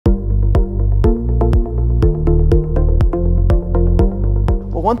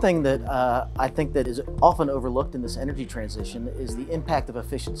One thing that I think that is often overlooked in this energy transition is the impact of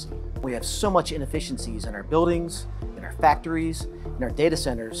efficiency. We have so much inefficiencies in our buildings, in our factories, in our data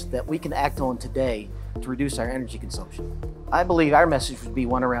centers that we can act on today to reduce our energy consumption. I believe our message would be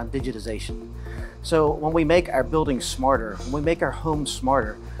one around digitization. So when we make our buildings smarter, when we make our homes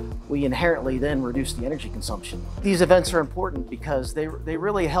smarter, we inherently then reduce the energy consumption. These events are important because they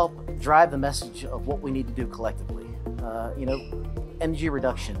really help drive the message of what we need to do collectively. Energy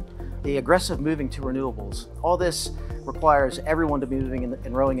reduction, the aggressive moving to renewables, all this requires everyone to be moving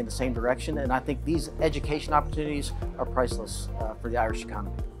and rowing in the same direction, and I think these education opportunities are priceless for the Irish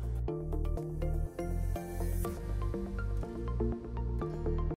economy.